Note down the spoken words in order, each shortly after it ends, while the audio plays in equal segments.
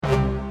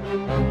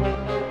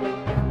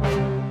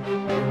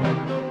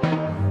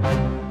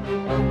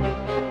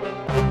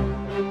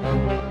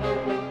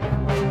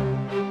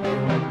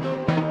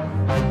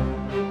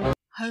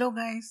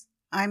guys,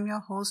 I'm your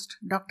host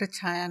Dr.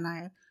 Chaya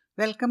Nair,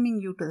 welcoming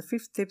you to the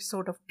 5th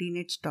episode of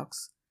Teenage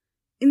Talks.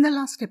 In the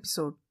last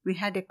episode, we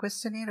had a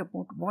questionnaire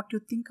about what you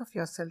think of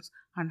yourselves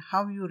and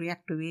how you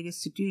react to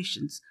various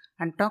situations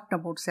and talked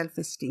about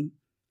self-esteem.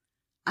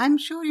 I'm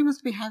sure you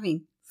must be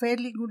having a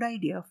fairly good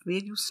idea of where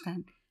you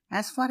stand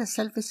as far as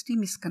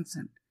self-esteem is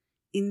concerned.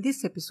 In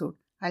this episode,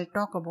 I'll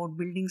talk about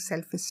building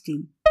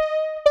self-esteem.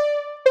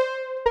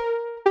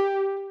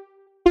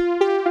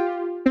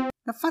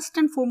 The first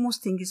and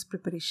foremost thing is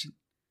preparation.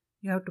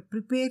 You have to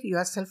prepare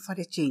yourself for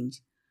a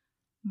change.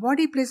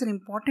 Body plays an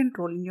important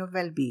role in your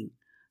well-being,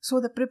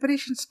 so the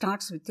preparation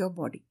starts with your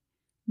body.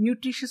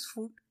 Nutritious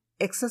food,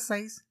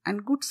 exercise,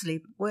 and good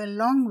sleep go a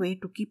long way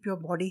to keep your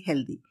body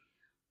healthy.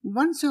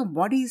 Once your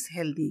body is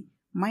healthy,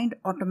 mind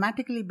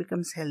automatically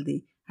becomes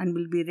healthy and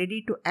will be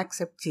ready to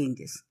accept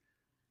changes.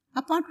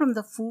 Apart from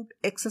the food,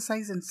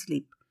 exercise, and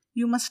sleep,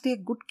 you must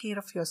take good care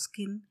of your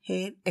skin,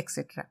 hair,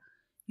 etc.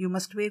 You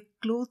must wear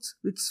clothes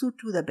which suit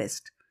you the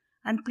best.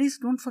 And please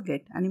don't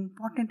forget an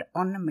important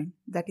ornament,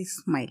 that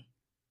is smile.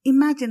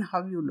 Imagine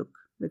how you look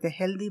with a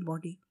healthy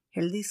body,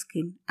 healthy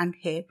skin and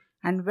hair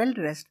and well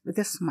dressed with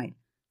a smile.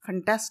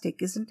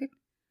 Fantastic, isn't it?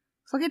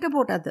 Forget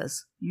about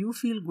others. You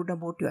feel good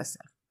about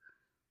yourself.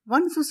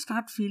 Once you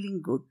start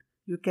feeling good,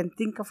 you can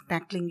think of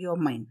tackling your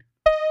mind.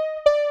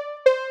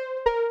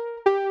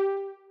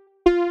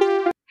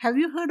 Have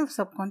you heard of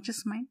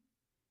subconscious mind?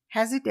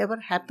 Has it ever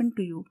happened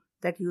to you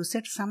that you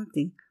said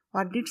something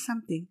or did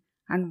something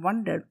and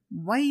wondered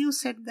why you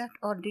said that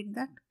or did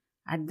that?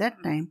 At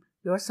that time,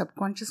 your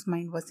subconscious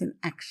mind was in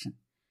action.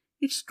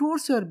 It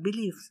stores your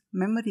beliefs,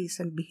 memories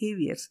and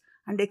behaviors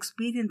and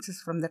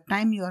experiences from the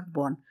time you are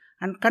born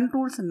and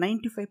controls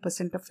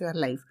 95% of your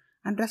life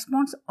and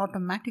responds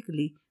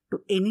automatically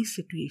to any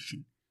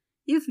situation.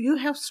 If you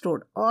have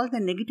stored all the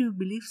negative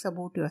beliefs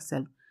about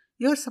yourself,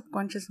 your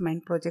subconscious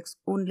mind projects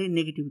only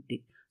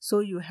negativity. So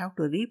you have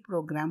to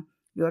reprogram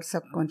your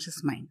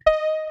subconscious mind.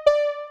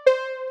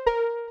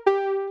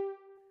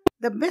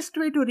 The best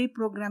way to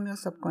reprogram your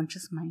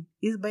subconscious mind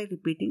is by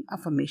repeating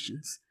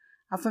affirmations.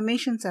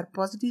 Affirmations are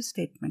positive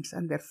statements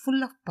and they're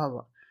full of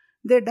power.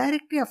 They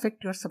directly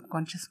affect your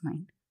subconscious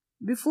mind.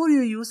 Before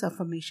you use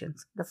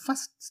affirmations, the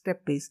first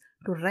step is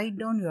to write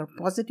down your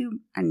positive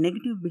and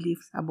negative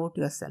beliefs about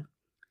yourself.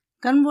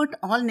 Convert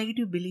all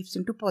negative beliefs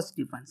into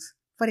positive ones.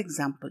 For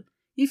example,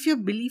 if your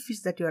belief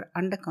is that you are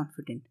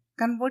underconfident,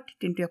 convert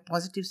it into a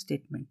positive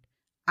statement.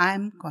 I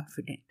am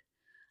confident.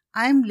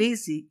 I am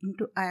lazy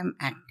into I am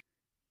active.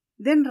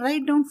 Then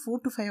write down 4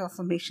 to 5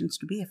 affirmations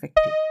to be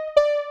effective.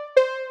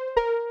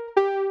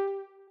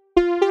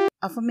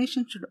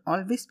 Affirmations should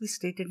always be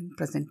stated in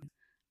present.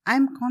 I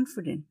am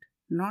confident,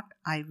 not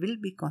I will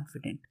be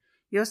confident.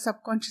 Your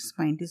subconscious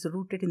mind is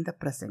rooted in the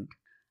present.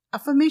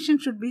 Affirmation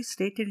should be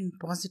stated in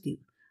positive.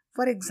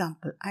 For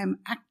example, I am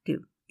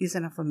active is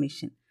an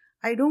affirmation.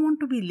 I don't want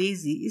to be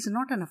lazy is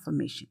not an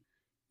affirmation.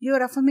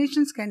 Your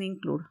affirmations can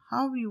include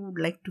how you would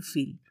like to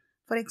feel.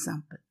 For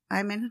example,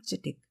 I am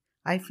energetic.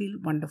 I feel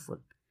wonderful.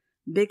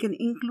 They can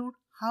include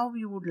how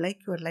you would like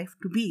your life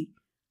to be.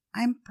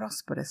 I am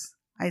prosperous.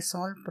 I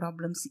solve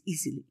problems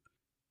easily.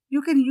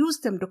 You can use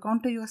them to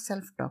counter your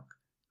self-talk.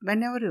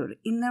 Whenever your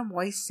inner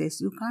voice says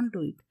you can't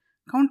do it,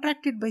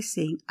 counteract it by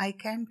saying I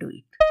can do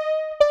it.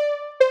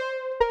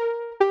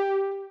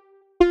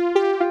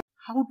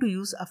 How to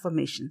use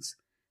affirmations.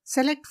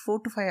 Select 4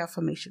 to 5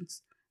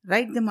 affirmations.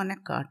 Write them on a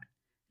card.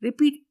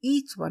 Repeat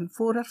each one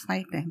 4 or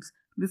 5 times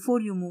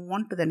before you move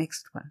on to the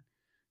next one.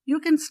 You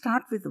can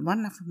start with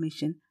one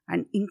affirmation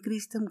and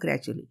increase them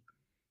gradually.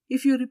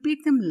 If you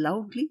repeat them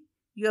loudly,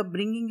 you are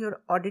bringing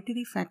your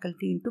auditory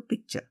faculty into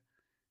picture.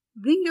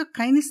 Bring your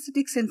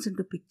kinesthetic sense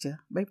into picture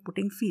by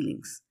putting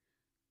feelings.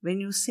 When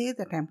you say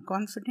that I am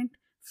confident,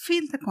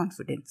 feel the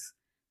confidence.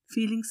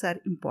 Feelings are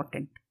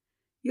important.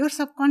 Your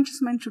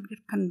subconscious mind should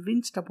get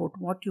convinced about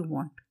what you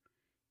want.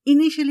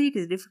 Initially, it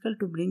is difficult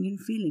to bring in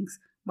feelings,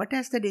 but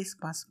as the days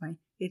pass by,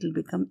 it will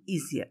become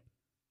easier.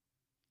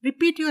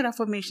 Repeat your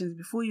affirmations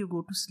before you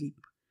go to sleep.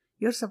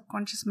 Your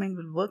subconscious mind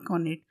will work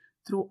on it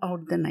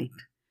throughout the night.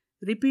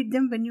 Repeat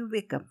them when you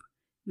wake up.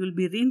 You will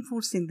be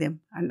reinforcing them,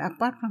 and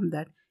apart from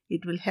that,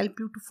 it will help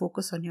you to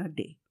focus on your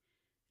day.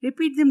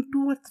 Repeat them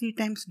 2 or 3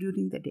 times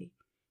during the day.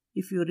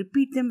 If you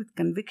repeat them with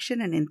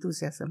conviction and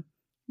enthusiasm,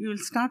 you will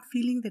start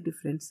feeling the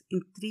difference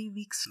in 3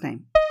 weeks'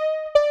 time.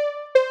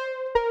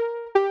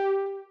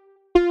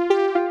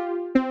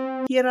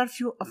 Here are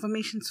few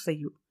affirmations for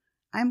you.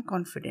 I am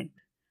confident.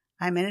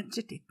 I am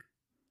energetic.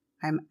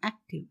 I am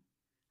active.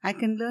 I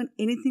can learn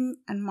anything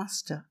and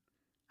master.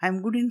 I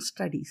am good in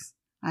studies.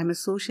 I am a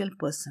social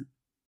person.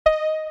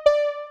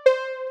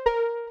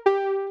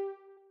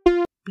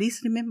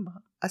 Please remember,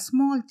 a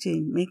small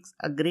change makes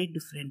a great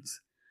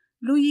difference.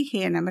 Louis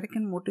Hay, an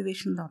American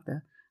motivational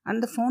author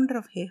and the founder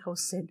of Hay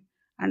House, said,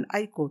 and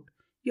I quote,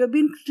 "You have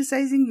been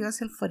criticizing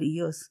yourself for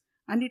years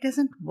and it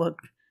hasn't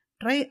worked.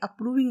 Try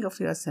approving of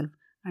yourself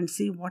and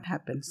see what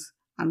happens."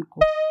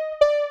 Unquote.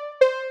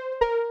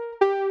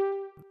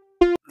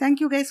 Thank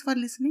you guys for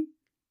listening.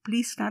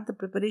 Please start the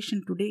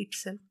preparation today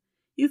itself.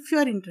 If you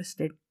are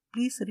interested,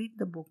 please read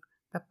the book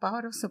The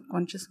Power of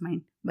Subconscious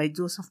Mind by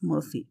Joseph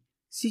Murphy.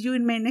 See you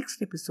in my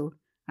next episode.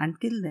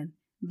 Until then,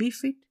 be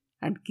fit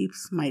and keep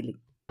smiling.